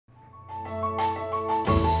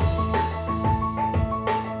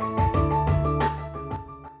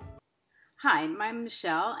Hi, I'm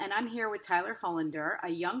Michelle, and I'm here with Tyler Holender, a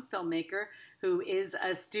young filmmaker who is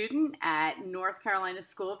a student at North Carolina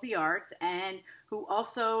School of the Arts and who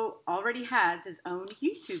also already has his own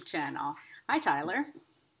YouTube channel. Hi, Tyler.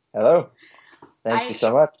 Hello. Thank you I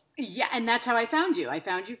so much. Yeah, and that's how I found you. I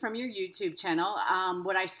found you from your YouTube channel.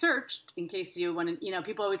 What I searched, in case you want to,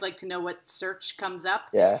 people always like to know what search comes up,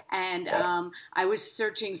 Yeah. and Yeah. I was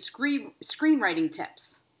searching screenwriting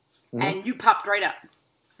tips, Hmm. and you popped right up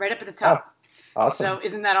at the Oh, top. awesome. So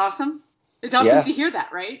isn't that awesome? It's awesome Yeah. to hear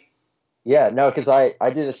that, right? Yeah. No, because I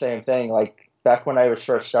do the same thing. Like back when I was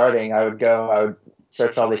first starting, I would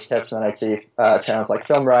search all these tips, and then I'd see channels like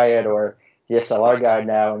Film Riot or DSLR Guide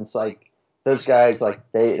now, and it's like those guys like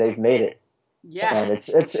they've made it, Yeah. and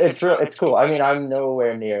it's cool. I mean, I'm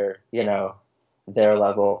nowhere near their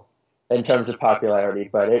level in terms of popularity,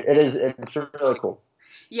 but it's really cool.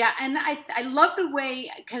 Yeah, and I love the way,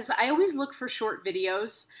 because I always look for short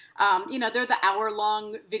videos. They're the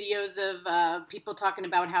hour-long videos of people talking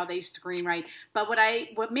about how they screenwrite. But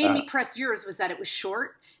what made me Uh, press yours was that it was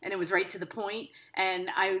short and it was right to the point, and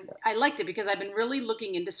I liked it because I've been really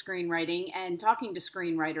looking into screenwriting and talking to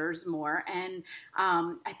screenwriters more, and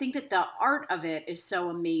I think that the art of it is so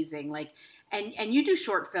amazing. Like, and you do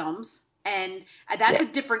short films. And that's a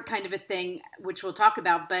yes. different kind of a thing, which we'll talk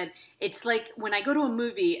about. But it's like when I go to a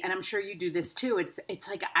movie, and I'm sure you do this too. It's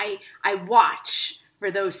like I watch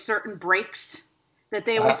for those certain breaks that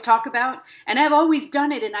they Uh, always talk about, and I've always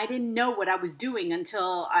done it, and I didn't know what I was doing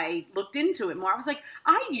until I looked into it more. I was like,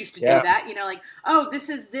 I used to do yeah. that, like, oh, this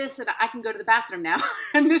is this, and I can go to the bathroom now,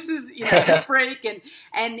 and this is this break,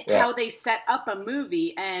 and Yeah. how they set up a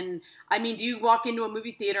movie. And I mean, do you walk into a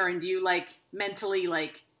movie theater and do you like mentally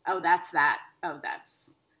like, oh, that's that, oh, that's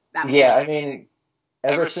that Yeah. point? I mean,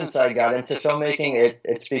 ever since I got into filmmaking,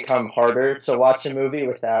 it's become harder to watch a movie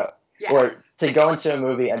without, or Yes. to go into a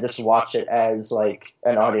movie and just watch it as like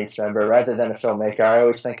an audience member rather than a filmmaker. I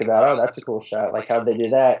always think about, oh, that's a cool shot. Like, how'd they do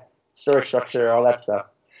that? Story structure, all that stuff.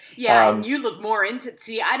 Yeah, and Um, you look more into.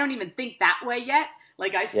 See, I don't even think that way yet.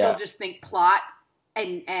 Like, I still yeah, just think plot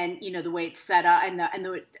and the way it's set up and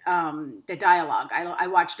the dialogue. I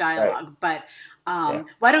watch right. dialogue, but Yeah.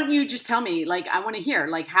 why don't you just tell me? Like, I want to hear.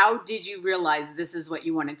 Like, how did you realize this is what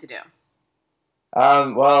you wanted to do?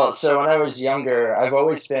 Well, so when I was younger, I've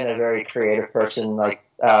always been a very creative person. Like,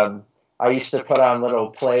 I used to put on little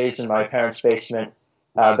plays in my parents' basement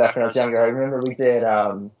back when I was younger. I remember we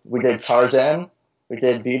did Tarzan, we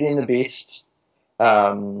did Beauty and the Beast.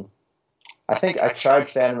 Um, I think I tried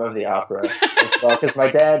Phantom of the Opera as well because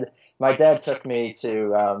my dad took me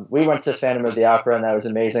to. We went to Phantom of the Opera, and that was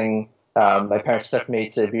amazing. My parents took me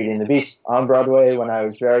to Beauty and the Beast on Broadway when I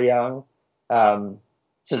was very young. Um,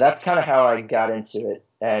 so that's kind of how I got into it.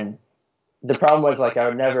 And the problem was like I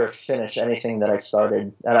would never finish anything that I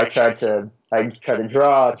started. And I tried to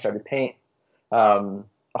draw, I tried to paint, a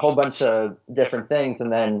whole bunch of different things,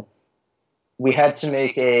 and then we had to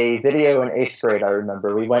make a video in eighth grade. I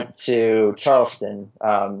remember we went to Charleston,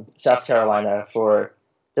 South Carolina, for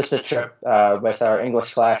just a trip with our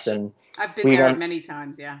English class, and I've been we there went. many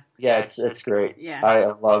times. Yeah, Yeah, it's great. yeah, I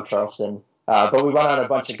love Charleston, but we went on a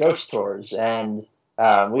bunch of ghost tours, and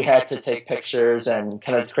we had to take pictures and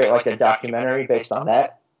kind of create like a documentary based on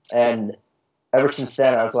that. And ever since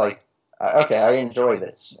then, I was like, okay, I enjoy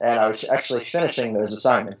this, and I was actually finishing those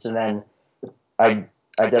assignments, and then I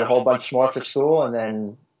I did a whole bunch more for school, and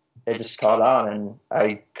then it just caught on, and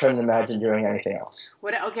I couldn't imagine doing anything else.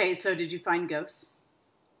 What? Okay, so did you find ghosts?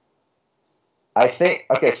 I think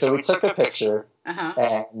okay, so we took a picture, Uh huh.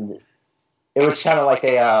 and it was kind of like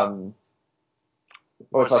it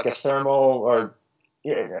was like a thermal, or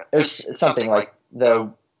yeah, it was something like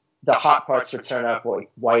the hot parts would turn up like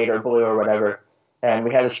white or blue or whatever. And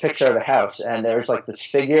we had this picture of a house, and there was like this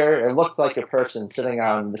figure. It looked like a person sitting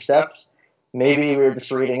on the steps. Maybe we were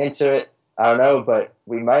just reading into it. I don't know, but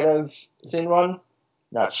we might have seen one.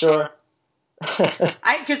 Not sure.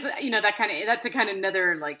 Because that's a kind of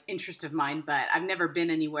another like interest of mine, but I've never been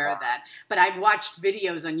anywhere that. But I've watched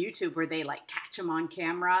videos on YouTube where they like catch them on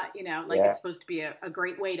camera. Like Yeah. it's supposed to be a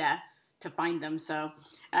great way to find them. So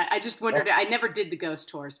I just Yeah. wondered. I never did the ghost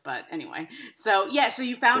tours, but anyway. So yeah, so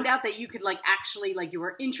you found out that you could like actually like you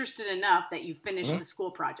were interested enough that you finished Mhm. the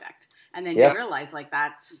school project, and then you Yeah. realized like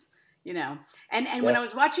that's and when I Yeah.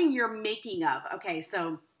 was watching your making of, okay,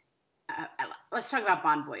 so uh, let's talk about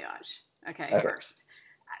Bon Voyage. Okay, Okay. first,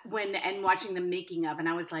 and watching the making of, and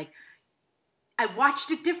I was like, I watched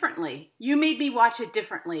it differently. You made me watch it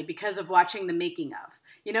differently because of watching the making of,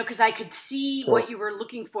 because I could see what Cool. you were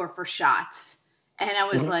looking for shots, and I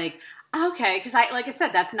was Mhm. like, okay, because like I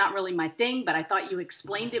said, that's not really my thing, but I thought you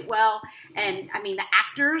explained it well, and I mean the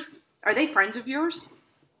actors. Are they friends of yours?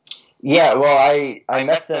 Yeah, well, I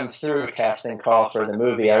met them through a casting call for the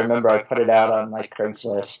movie. I remember I put it out on like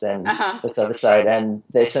Craigslist Uh and huh. this other site, and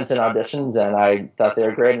they sent in auditions, and I thought they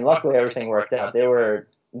were great, and luckily everything worked out. They were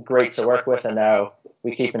great to work with, and now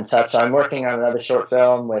we keep in touch. I'm working on another short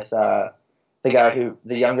film with the guy who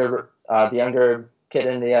the younger kid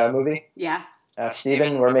in the movie, Yeah.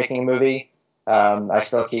 Steven. We're making a movie. I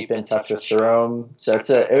still keep in touch with Jerome, so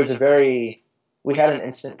it was a very we had an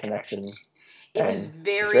instant connection, It was and it was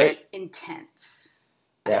great. very intense,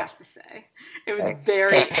 I Yeah. have to say. It was Thanks.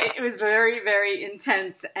 very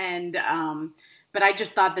intense. And, but I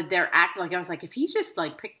just thought that their act, like, I was like, if he just,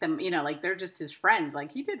 like, picked them, like, they're just his friends,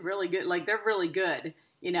 like, he did really good. Like, they're really good,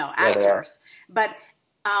 Yeah, they are. actors. But,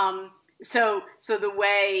 so the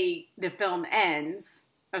way the film ends,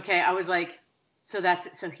 okay, I was like, so that's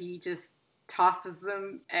it. So he just tosses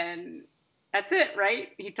them and that's it, right?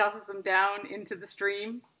 He tosses them down into the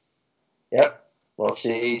stream. Yep. We'll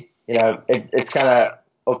see. It's kind of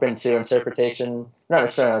open to interpretation. Not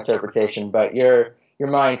necessarily interpretation, but your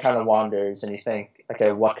mind kind of wanders and you think,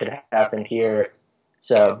 okay, what could happen here?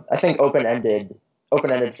 So I think open ended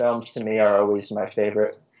films to me are always my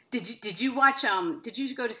favorite. Did you watch did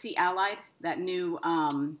you go to see Allied, that new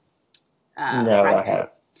No, I Brad Pitt?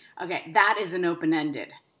 have. Okay, that is an open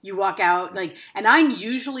ended. You walk out like, and I'm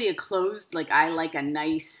usually a closed, like I like a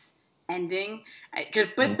nice ending.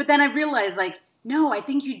 But then I realized like, no, I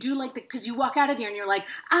think you do like the, because you walk out of there and you're like,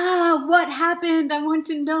 what happened? I want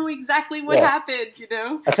to know exactly what Yeah. happened.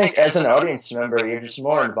 I think as an audience member, you're just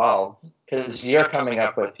more involved because you're putting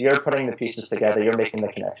the pieces together, you're making the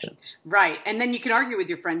connections. Right, and then you can argue with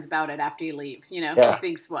your friends about it after you leave. Who Yeah.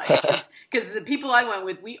 thinks what? Because the people I went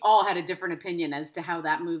with, we all had a different opinion as to how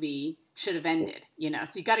that movie should have ended.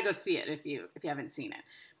 So you got to go see it if you haven't seen it.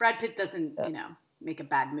 Brad Pitt doesn't, Yeah. make a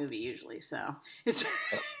bad movie usually, so it's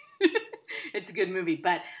it's a good movie.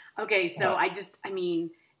 But okay, so I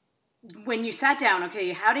mean, when you sat down,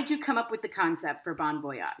 okay, how did you come up with the concept for Bon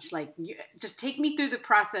Voyage? Like, just take me through the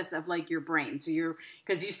process of like your brain. So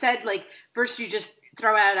because you said like first you just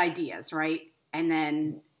throw out ideas, right, and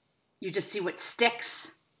then you just see what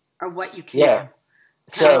sticks or what you can Yeah. come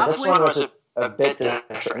So up this with. one was a bit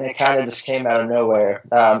different. It kind of just came out of nowhere.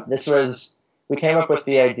 We came up with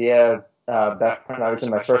the idea back when I was in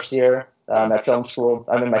my first year at film school.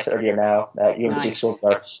 I'm in my third year now at UNC School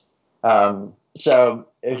Nice. of Arts. So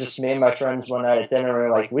it was just me and my friends one night at dinner. And we were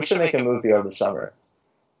like, we should make a movie over the summer.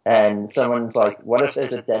 And someone's like, what if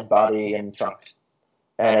there's a dead body in the trunk?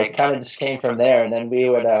 And it kind of just came from there. And then we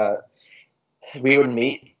would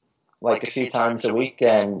meet like a few times a week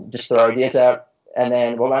and just throw ideas out. And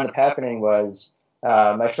then what wound up happening was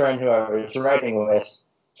my friend who I was writing with,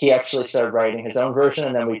 he actually started writing his own version,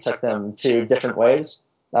 and then we took them two different ways.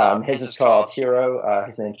 His is called Hero.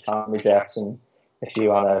 His name's Tommy Jackson. If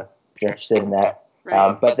you're interested in that.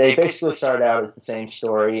 Right. But they basically started out as the same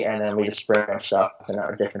story, and then we just branched off in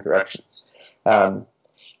our different directions. But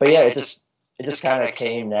yeah, it just kind of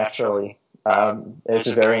came naturally. It was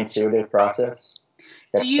a very intuitive process.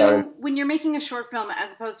 When you're making a short film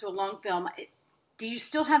as opposed to a long film, do you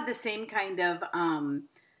still have the same kind of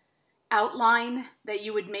outline that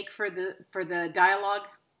you would make for the dialogue?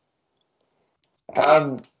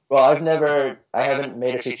 Well, I haven't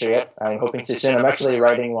made a feature yet. I'm hoping to soon. I'm actually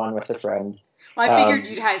writing one with a friend. Well, I figured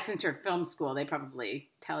you'd have, since you're at film school, they probably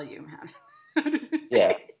tell you how to.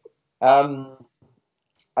 Yeah.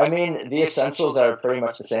 I mean, the essentials are pretty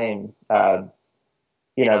much the same. The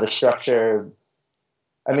structure.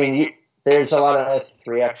 I mean, there's a lot of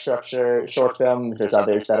 3-act structure short films. There's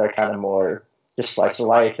others that are kind of more just slice of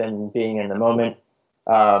life and being in the moment.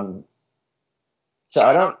 So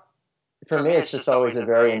I don't. For me, it's just always a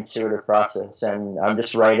very intuitive process, and I'm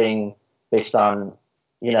just writing based on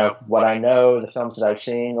what I know, the films that I've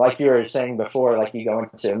seen. Like you were saying before, like you go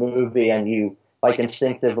into a movie and you like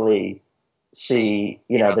instinctively see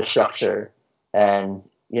the structure, and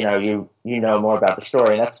you know more about the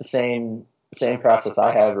story. And that's the same process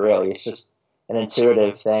I have. Really, it's just an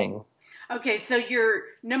intuitive thing. Okay, so your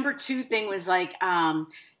number 2 thing was like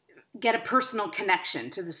get a personal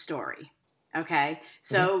connection to the story. Okay,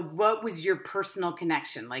 so what was your personal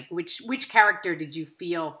connection? Like, which character did you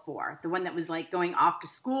feel for? The one that was like going off to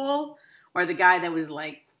school, or the guy that was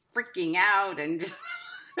like freaking out and just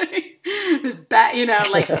this bad,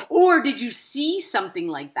 like, or did you see something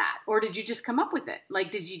like that, or did you just come up with it?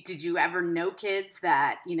 Like, did you ever know kids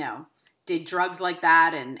that did drugs like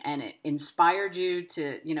that, and it inspired you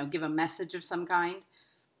to give a message of some kind?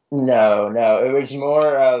 No, it was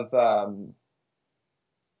more of.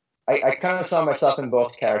 I kind of saw myself in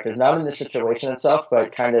both characters, not in the situation itself,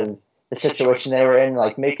 but kind of the situation they were in.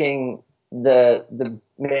 Like making the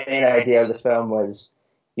main idea of the film was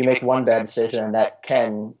you make one bad decision and that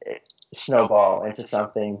can snowball into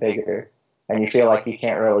something bigger, and you feel like you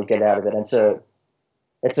can't really get out of it. And so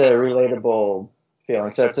it's a relatable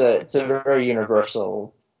feeling. So it's a very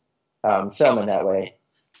universal film in that way.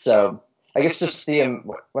 So I guess just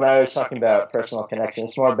when I was talking about personal connection,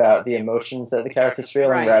 it's more about the emotions that the character's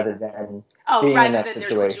feeling rather than being in that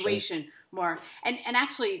situation. Their situation more. And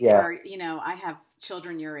actually, for I have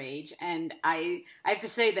children your age, and I have to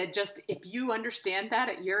say that just if you understand that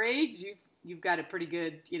at your age, you've got a pretty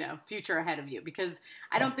good future ahead of you, because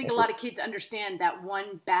I don't think a lot of kids understand that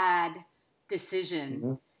one bad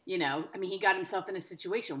decision. I mean, he got himself in a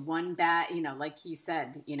situation, one bad, like he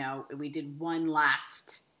said, we did one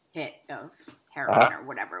last hit of heroin or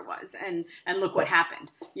whatever it was, and look what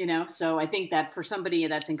happened, So I think that for somebody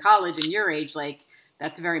that's in college and your age, like,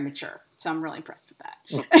 that's very mature. So I'm really impressed with that.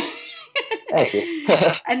 Thank you.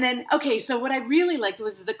 And then, okay, so what I really liked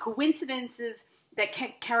was the coincidences that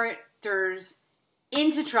kept characters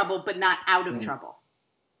into trouble, but not out of trouble.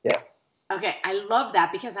 Yeah. Okay, I love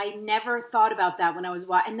that, because I never thought about that when I was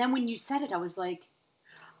watching. And then when you said it, I was like,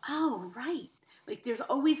 oh, right. Like, there's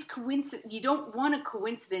always coincidence. You don't want a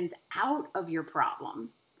coincidence out of your problem.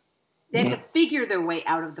 They have to figure their way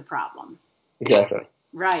out of the problem. Exactly.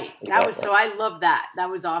 Right. That was, so I love that. That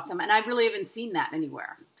was awesome. And I really haven't seen that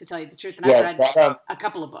anywhere, to tell you the truth. And I've read a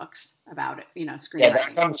couple of books about it, screenwriting. Yeah,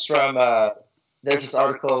 that comes from, there's this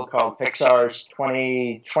article called Pixar's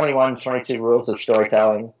 21, 22 Rules of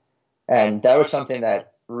Storytelling. And that was something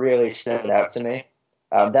that really stood out to me.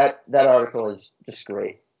 That article is just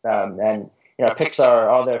great. And Pixar,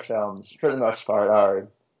 all their films, for the most part, are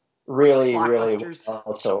really, really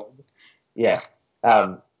well sold. Yeah.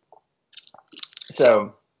 But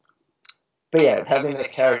yeah, having the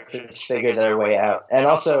characters figure their way out, and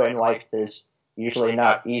also in life, there's usually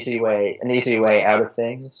not an easy way out of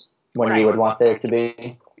things when you would want there to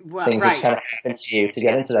be. Well, things just kind of happen to you to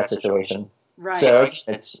get into that situation. Right. So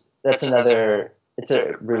it's a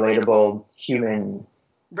relatable human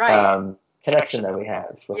connection that we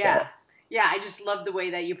have. Yeah, I just love the way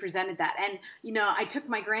that you presented that. And, I took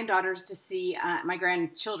my granddaughters to see, my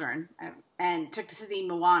grandchildren, and took to see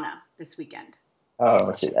Moana this weekend. Oh, I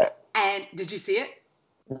want to see that. And did you see it?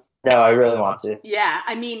 No, I really want to. Yeah,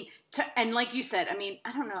 I mean, and like you said, I mean,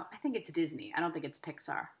 I don't know. I think it's Disney. I don't think it's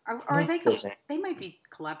Pixar. Or are they? Disney. They might be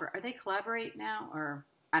collaborate. Are they collaborate now, or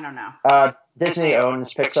I don't know. Disney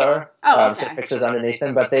owns Pixar. Oh, okay. So Pixar's underneath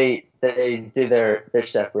them, but they do they're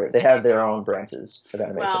separate. They have their own branches of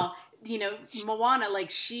animation. Well, Moana,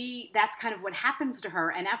 like that's kind of what happens to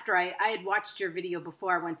her. And after I had watched your video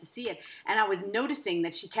before I went to see it, and I was noticing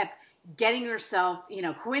that she kept getting herself,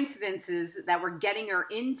 coincidences that were getting her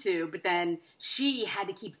into, but then she had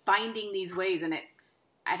to keep finding these ways. And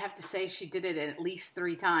I'd have to say she did it at least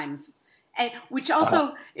 3 times. And which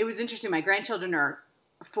also, it was interesting. My grandchildren are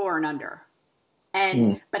 4 and under.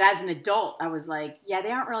 And, but as an adult, I was like, yeah, they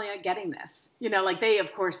aren't really getting this, like they,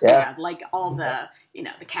 of course, like all the,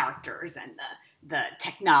 the characters and the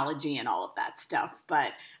technology and all of that stuff.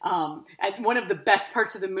 But, at one of the best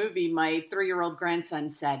parts of the movie, my 3-year-old grandson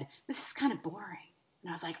said, this is kind of boring. And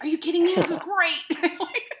I was like, are you kidding me? This is great.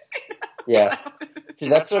 Yeah. See,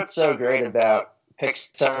 that's what's so great about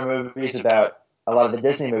Pixar movies, about a lot of the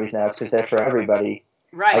Disney movies now, because they're for everybody.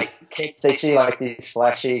 Right. Like, kids, they see like these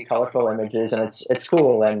flashy, colorful images, and it's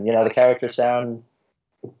cool, and the characters sound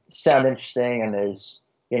interesting, and there's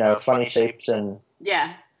funny shapes, and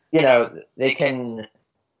they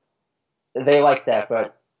like that,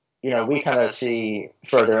 but we kind of see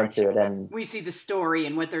further into it, and we see the story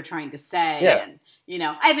and what they're trying to say. Yeah. And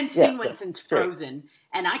I haven't seen one since Frozen,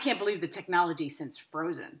 and I can't believe the technology since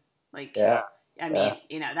Frozen. Like, yeah. I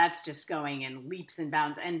mean, that's just going in leaps and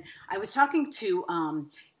bounds. And I was talking to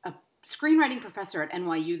a screenwriting professor at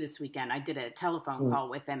NYU this weekend. I did a telephone call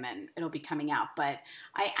with him, and it'll be coming out. But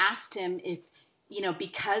I asked him if,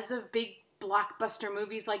 because of big blockbuster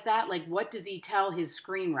movies like that, like, what does he tell his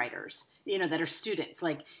screenwriters, that are students?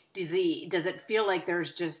 Like, does it feel like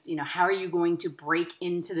there's just, how are you going to break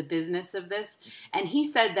into the business of this? And he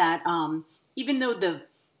said that even though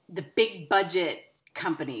the big budget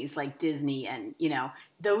companies like Disney and,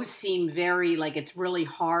 those seem very like it's really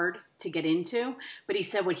hard to get into. But he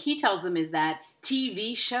said what he tells them is that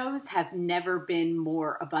TV shows have never been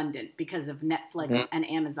more abundant because of Netflix and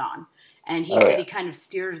Amazon. And he said he kind of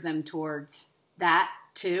steers them towards that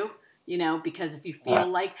too, because if you feel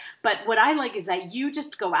like, but what I like is that you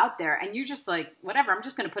just go out there and you're just like, whatever, I'm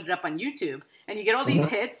just going to put it up on YouTube, and you get all these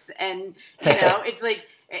hits, and, it's like,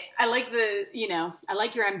 I like I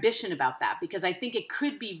like your ambition about that, because I think it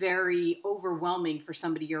could be very overwhelming for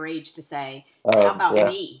somebody your age to say, how about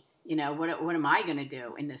me? What am I going to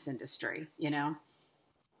do in this industry?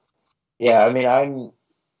 Yeah, I mean,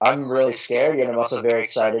 I'm really scared, and I'm also very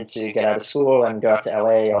excited to get out of school and go out to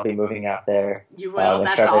LA. I'll be moving out there. You will.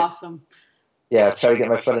 That's awesome. Try to get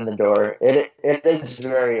my foot in the door. It is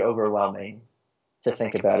very overwhelming to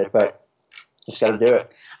think about it, but just got to do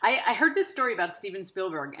it. I heard this story about Steven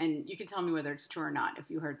Spielberg, and you can tell me whether it's true or not if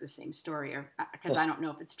you heard the same story, or because I don't know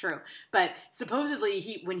if it's true. But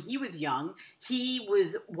supposedly, when he was young, he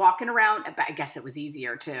was walking around. I guess it was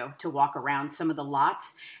easier to walk around some of the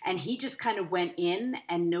lots, and he just kind of went in,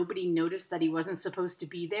 and nobody noticed that he wasn't supposed to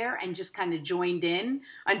be there, and just kind of joined in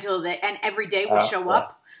and every day would show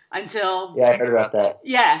up. Until I heard about that.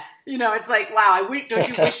 Yeah, it's like, wow. Don't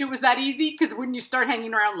you wish it was that easy? Because wouldn't you start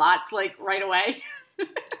hanging around lots like right away?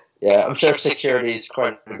 Yeah, I'm sure security is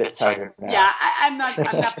quite a bit tighter now. Yeah, I'm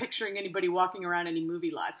not picturing anybody walking around any movie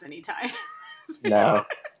lots anytime. No.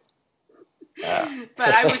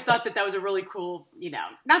 But I always thought that was a really cool,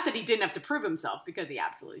 not that he didn't have to prove himself, because he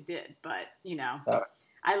absolutely did. But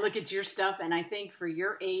I look at your stuff, and I think for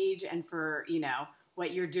your age and for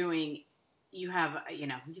what you're doing, you have,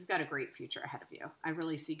 you've got a great future ahead of you. I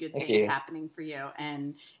really see good things happening for you.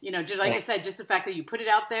 And, just like I said, just the fact that you put it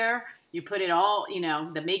out there, you put it all,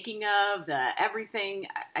 the making of, the everything.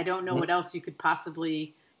 I don't know what else you could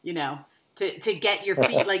possibly, to get your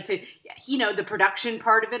feet, like to, the production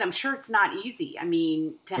part of it. I'm sure it's not easy. I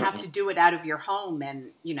mean, to have to do it out of your home, and,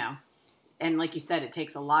 and like you said, it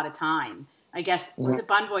takes a lot of time. I guess, was it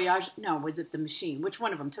Bon Voyage? No, was it The Machine? Which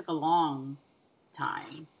one of them took a long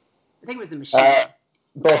time? I think it was The Machine.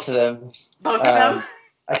 Both of them. Both of them?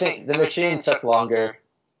 I think The Machine took longer.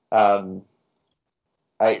 That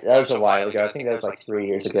was a while ago. I think that was like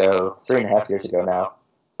 3.5 years ago now.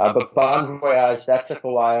 But Bon Voyage, that took a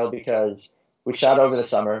while because we shot over the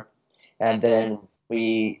summer, and then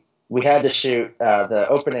we had to shoot the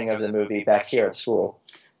opening of the movie back here at school.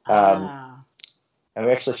 And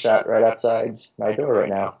we actually shot right outside my door right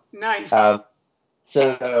now. Nice.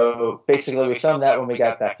 So basically, we filmed that when we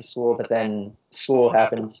got back to school, but then school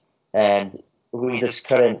happened, and we just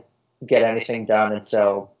couldn't get anything done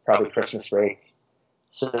until probably Christmas break.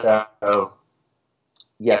 So that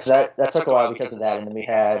took a while because of that. And then we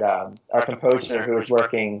had our composer who was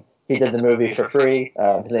working. He did the movie for free.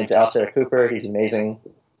 His name's Alistair Cooper. He's amazing.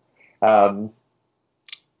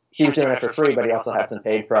 He was doing it for free, but he also had some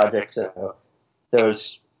paid projects, so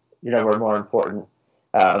those were more important.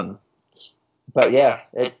 But yeah,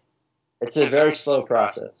 it's a very slow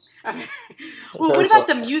process. Well, what about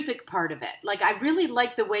the music part of it? Like, I really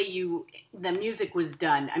like the way the music was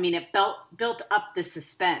done. I mean, it built up the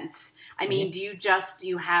suspense. I mean, do you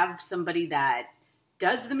have somebody that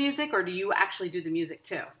does the music, or do you actually do the music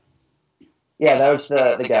too? Yeah, that was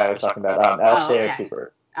the guy I was talking about, Alistair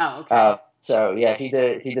Cooper. Oh, okay. So yeah, he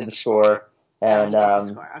did the score, and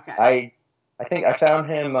Okay. I think I found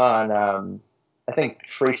him on I think not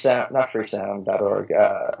freesound.org.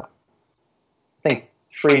 I think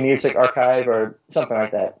Free Music Archive or something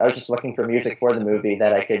like that. I was just looking for music for the movie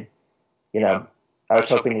that I could, I was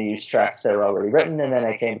hoping to use tracks that were already written, and then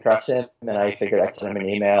I came across him, and I figured I'd send him an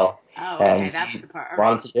email. Oh, okay, that's the part.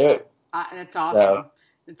 Wanted to do it. That's awesome.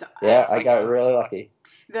 So, I got really lucky.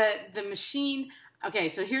 The Machine. Okay,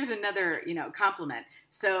 so here's another, compliment.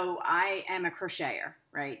 So I am a crocheter,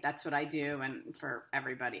 right? That's what I do, and for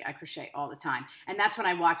everybody, I crochet all the time. And that's when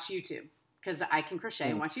I watch YouTube, because I can crochet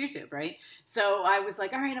and watch YouTube, right? So I was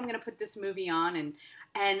like, all right, I'm going to put this movie on,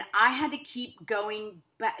 and I had to keep going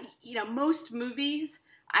back. Most movies,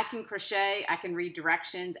 I can crochet, I can read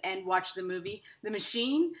directions, and watch the movie. The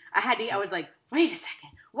Machine, I was like, wait a second,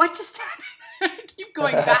 what just happened? I keep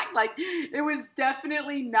going back. Like, it was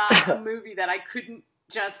definitely not a movie that I couldn't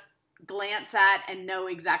just glance at and know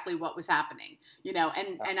exactly what was happening,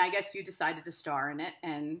 and I guess you decided to star in it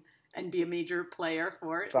and be a major player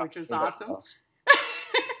for it, which was awesome.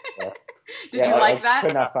 Did you like that? I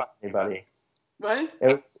could not find anybody. What?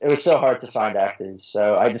 It was so hard to find actors,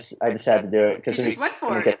 so I just had to do it because you just went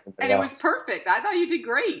for it, and it was perfect. I thought you did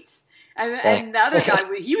great. And the other guy,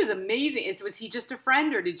 he was amazing. Was he just a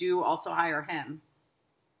friend, or did you also hire him?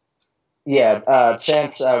 Yeah,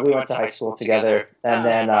 Chance, we went to high school together, and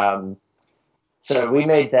then so we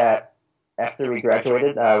made that after we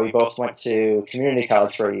graduated. We both went to community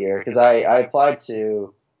college for a year, because I applied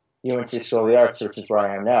to UNC School of the Arts, which is where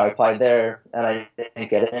I am now. I applied there, and I didn't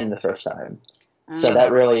get in the first time. So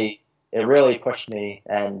that really it really pushed me,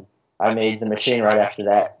 and I made The Machine right after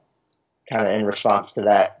that, kind of in response to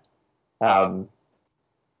that. Um,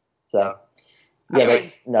 so yeah, but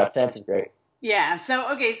Okay. no, Tense is great. Yeah.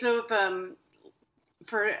 So okay. So if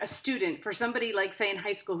for a student, for somebody like say in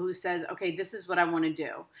high school who says, okay, this is what I want to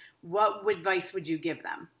do, what advice would you give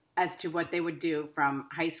them as to what they would do from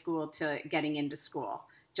high school to getting into school,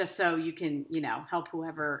 just so you can help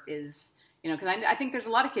whoever is because I think there's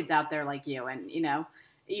a lot of kids out there like you, and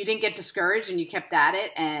you didn't get discouraged and you kept at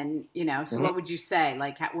it, and so Hmm. what would you say,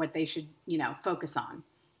 like what they should focus on?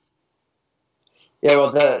 Yeah,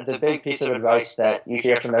 well, the big piece of advice that you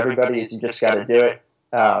hear from everybody is you just got to do it,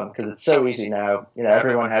 because it's so easy now.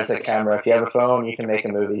 Everyone has a camera. If you have a phone, you can make a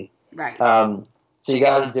movie. Right. Um, so you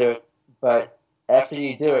got to do it. But after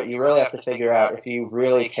you do it, you really have to figure out if you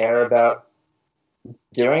really care about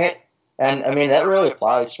doing it. And I mean, that really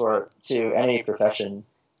applies to any profession.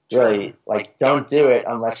 True. Really, like, don't do it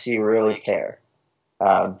unless you really care.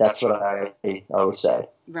 That's what I always say.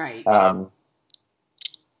 Right.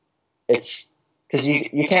 It's because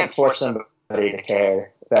you can't force somebody to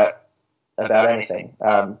care about anything.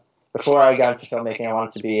 Before I got into filmmaking, I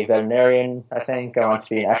wanted to be a veterinarian. I think I wanted to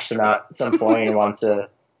be an astronaut at some point. I wanted to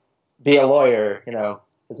be a lawyer,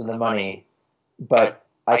 because of the money. But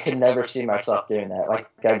I could never see myself doing that. Like,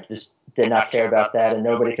 I just did not care about that, and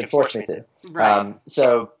nobody could force me to. Right.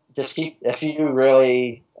 So just if you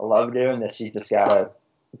really love doing this, you just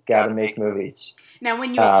gotta make movies. Now,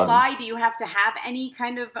 when you apply, do you have to have any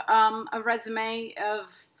kind of a resume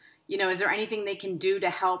of, is there anything they can do to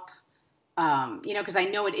help? Because I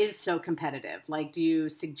know it is so competitive. Like, do you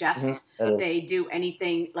suggest they do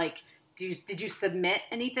anything? Like, did you submit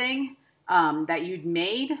anything that you'd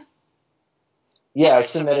made? Yeah, I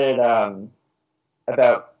submitted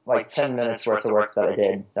about like 10 minutes worth of work that I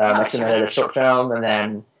did. I submitted a short film, and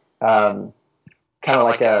then kind of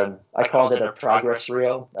like I called it a progress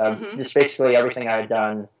reel. Just basically everything I had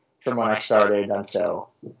done from when I started until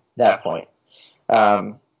that point.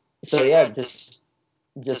 So yeah, just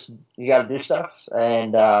you got to do stuff,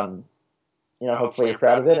 and hopefully you're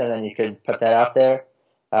proud of it, and then you could put that out there.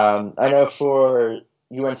 I know for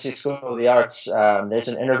UNC School of the Arts, there's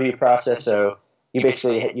an interview process. So you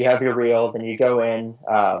have your reel, then you go in,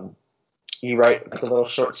 you write like a little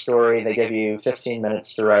short story. They give you 15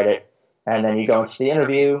 minutes to write it, and then you go into the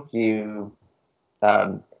interview. You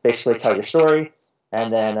basically tell your story,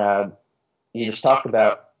 and then you just talk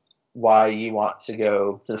about why you want to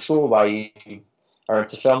go to the school, why you are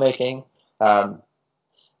into filmmaking.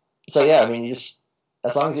 So yeah, I mean,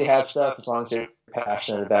 as long as you have stuff, as long as you're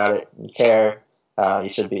passionate about it, and you care, you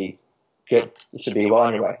should be good. You should be well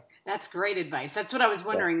on your way. That's great advice. That's what I was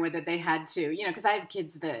wondering, whether they had to, because I have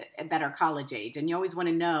kids that are college age, and you always want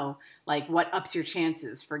to know like what ups your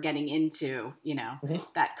chances for getting into,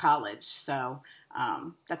 that college. So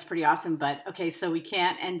that's pretty awesome. But okay, so we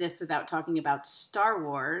can't end this without talking about Star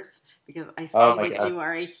Wars, because I see that God. You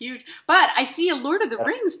are a huge. But I see a Lord of the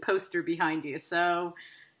Rings poster behind you. So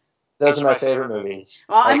those are my favorite movies.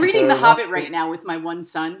 Well, I'm reading The Hobbit right now with my one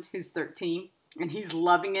son, who's 13. And he's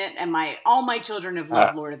loving it, and all my children have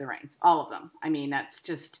loved Lord of the Rings, all of them. I mean, that's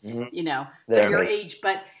just for your age.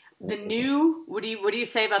 But the new, what do you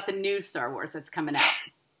say about the new Star Wars that's coming out?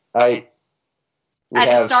 As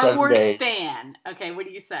a Star Wars fan, okay, what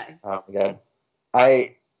do you say? Oh my God,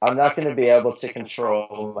 I'm not going to be able to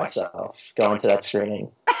control myself going to that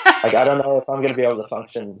screening. Like, I don't know if I'm going to be able to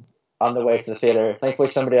function on the way to the theater. Thankfully,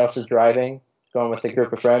 somebody else is driving, going with a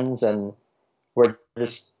group of friends, and we're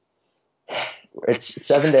just. It's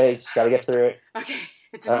 7 days. Got to get through it. Okay,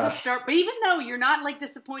 it's a little start, but even though you're not like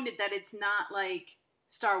disappointed that it's not like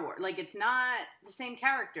Star Wars, like it's not the same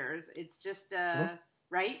characters. It's just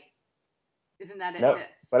right? Isn't that it? No,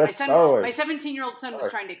 but it's Star Wars. My 17-year-old son was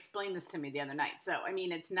trying to explain this to me the other night. So I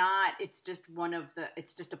mean, it's not. It's just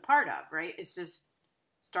it's just a part of, right? It's just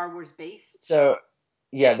Star Wars based. So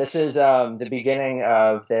yeah, this is the beginning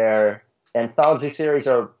of their anthology series,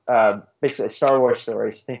 or basically Star Wars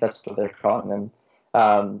stories. I think that's what they're calling them.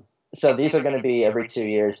 So these are going to be every 2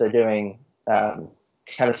 years. They're doing kind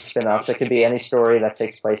of spin-offs. It could be any story that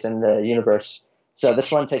takes place in the universe. So this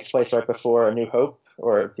one takes place right before A New Hope,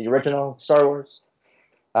 or the original Star Wars.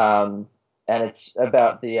 And it's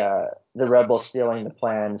about the rebels stealing the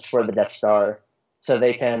plans for the Death Star so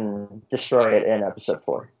they can destroy it in Episode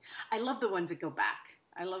 4. I love the ones that go back.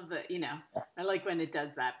 I love I like when it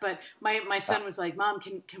does that. But my son was like, Mom,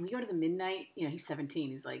 can we go to the midnight? He's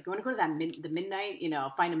 17. He's like, you want to go to the midnight,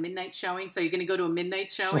 find a midnight showing? So you're going to go to a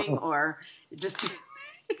midnight showing, or just...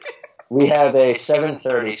 We have a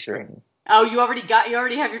 7:30 screening. Oh, you already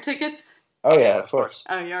have your tickets? Oh yeah, of course.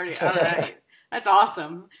 Oh, you already, all right. That's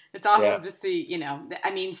awesome. It's awesome Yeah. to see,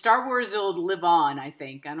 I mean, Star Wars will live on, I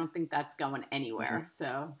think. I don't think that's going Hmm. anywhere.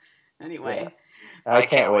 So, Yeah. anyway. I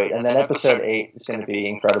can't wait. And then episode 8 is going to be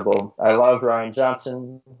incredible. I love Ryan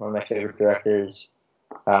Johnson, one of my favorite directors.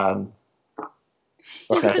 Um, what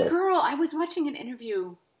Yeah, can but I the say? girl, I was watching an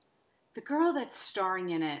interview. The girl that's starring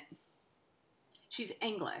in it, she's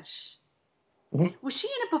English. Mhm. Was she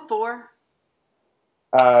in it before?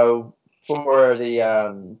 Uh, for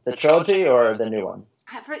the trilogy or the new one?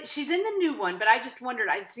 She's in the new one, but I just wondered.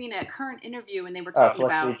 I'd seen a current interview and they were talking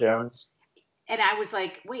Felicity about, Jones. and I was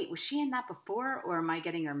like, wait, was she in that before, or am I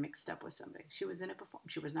getting her mixed up with somebody? She was in it before.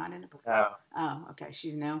 She was not in it before. Oh. Oh, okay.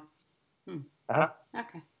 She's new. Uh-huh.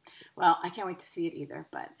 Okay. Well, I can't wait to see it either.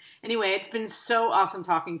 But anyway, it's been so awesome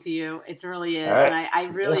talking to you. It really All is. And right. I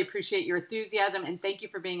really appreciate your enthusiasm. And thank you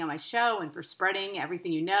for being on my show and for spreading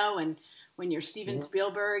everything you know. And when you're Steven Mhm.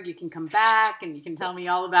 Spielberg, you can come back and you can tell me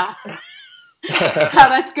all about how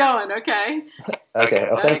that's going. Okay. Okay.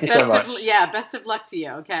 Well, thank you so much. Best of luck to you.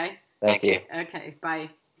 Okay. Thank you. Okay. Bye.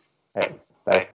 All right. Bye.